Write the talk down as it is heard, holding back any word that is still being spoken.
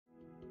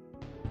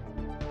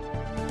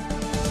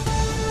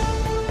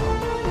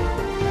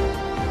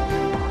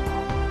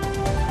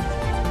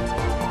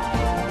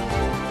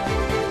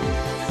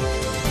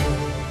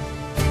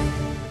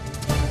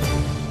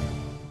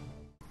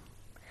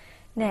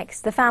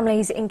Next, the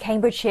families in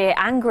Cambridgeshire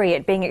angry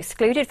at being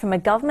excluded from a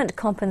government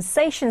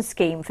compensation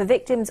scheme for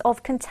victims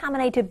of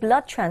contaminated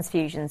blood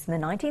transfusions in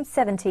the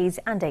 1970s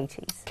and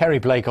 80s. Kerry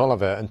Blake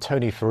Oliver and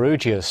Tony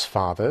Farrugia's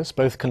fathers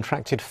both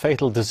contracted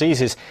fatal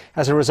diseases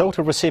as a result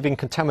of receiving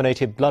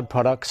contaminated blood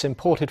products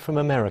imported from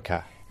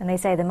America. And they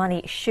say the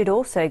money should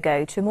also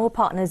go to more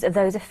partners of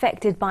those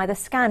affected by the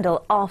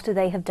scandal after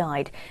they have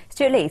died.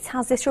 Stuart Leeds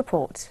has this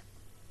report.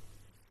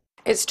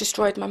 It's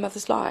destroyed my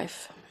mother's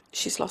life.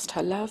 She's lost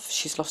her love,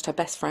 she's lost her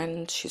best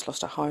friend, she's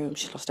lost her home,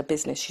 she's lost her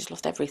business, she's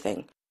lost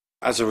everything.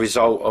 As a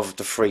result of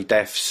the 3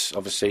 deaths,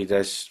 obviously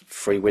there's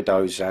 3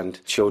 widows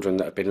and children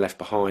that have been left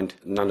behind.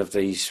 None of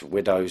these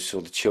widows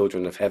or the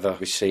children have ever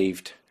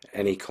received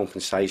any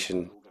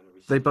compensation.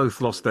 They both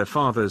lost their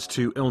fathers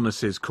to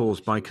illnesses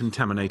caused by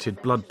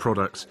contaminated blood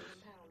products.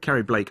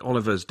 Kerry Blake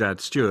Oliver's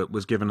dad, Stuart,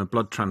 was given a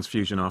blood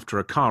transfusion after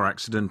a car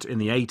accident in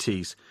the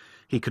 80s.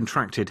 He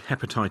contracted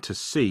hepatitis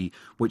C,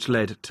 which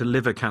led to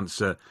liver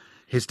cancer.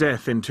 His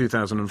death in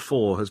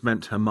 2004 has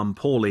meant her mum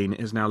Pauline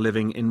is now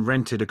living in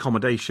rented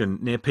accommodation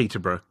near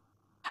Peterborough.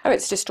 Oh,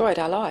 it's destroyed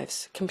our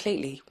lives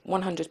completely,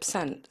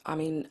 100%. I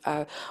mean,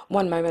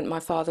 one moment my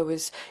father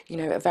was,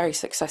 a very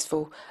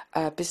successful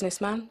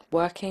businessman,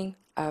 working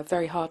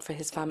very hard for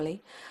his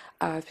family.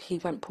 He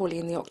went poorly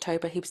in the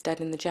October, he was dead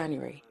in the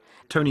January.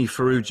 Tony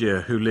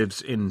Farrugia, who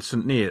lives in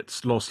St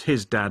Neots, lost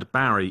his dad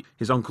Barry.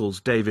 His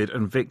uncles David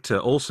and Victor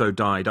also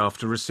died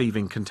after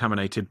receiving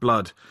contaminated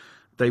blood.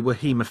 They were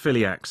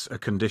haemophiliacs, a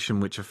condition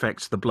which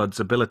affects the blood's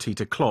ability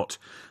to clot.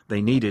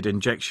 They needed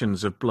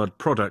injections of blood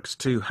products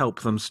to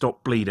help them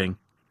stop bleeding.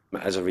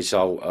 As a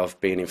result of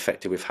being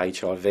infected with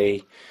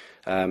HIV,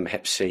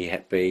 Hep C,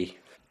 Hep B,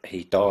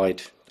 he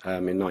died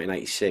in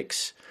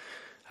 1986.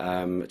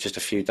 Just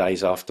a few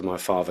days after my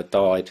father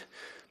died,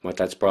 my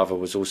dad's brother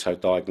was also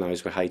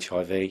diagnosed with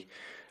HIV,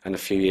 and a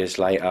few years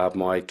later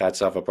my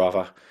dad's other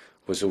brother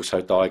was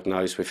also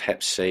diagnosed with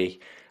Hep C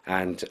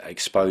and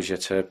exposure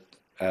to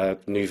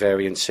new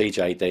variant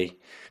CJD.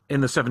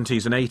 In the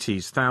 70s and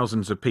 80s,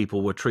 thousands of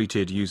people were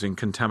treated using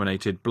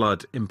contaminated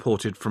blood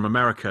imported from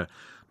America,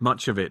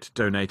 much of it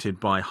donated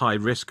by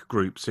high-risk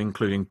groups,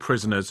 including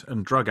prisoners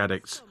and drug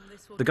addicts.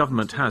 The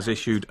government has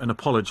issued an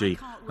apology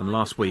and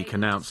last week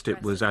announced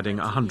it was adding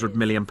 £100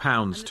 million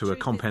to a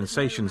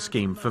compensation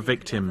scheme for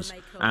victims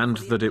and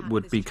that it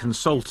would be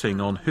consulting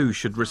on who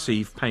should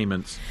receive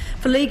payments.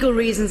 For legal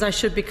reasons, I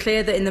should be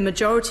clear that in the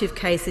majority of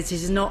cases it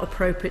is not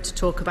appropriate to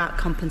talk about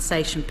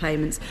compensation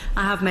payments.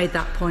 I have made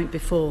that point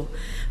before.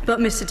 But,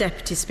 Mr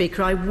Deputy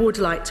Speaker, I would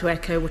like to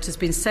echo what has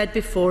been said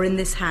before in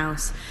this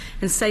House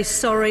and say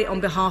sorry on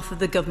behalf of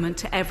the government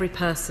to every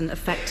person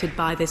affected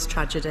by this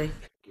tragedy.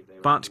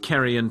 But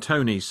Kerry and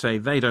Tony say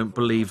they don't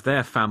believe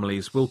their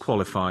families will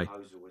qualify.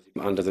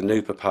 Under the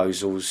new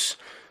proposals,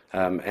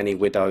 any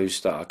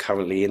widows that are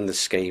currently in the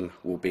scheme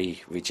will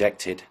be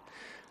rejected.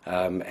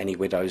 Any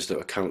widows that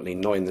are currently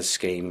not in the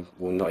scheme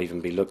will not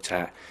even be looked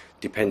at.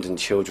 Dependent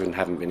children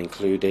haven't been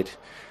included.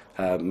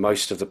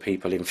 Most of the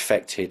people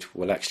infected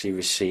will actually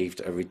receive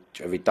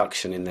a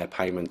reduction in their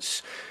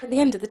payments. At the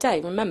end of the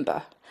day,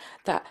 remember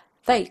that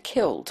they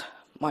killed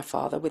my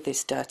father with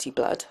this dirty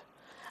blood,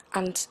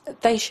 and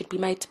they should be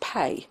made to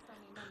pay.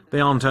 They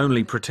aren't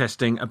only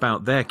protesting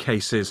about their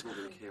cases,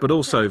 but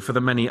also for the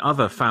many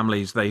other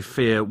families they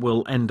fear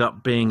will end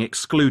up being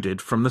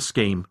excluded from the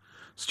scheme.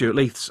 Stuart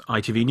Leeds,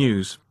 ITV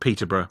News,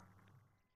 Peterborough.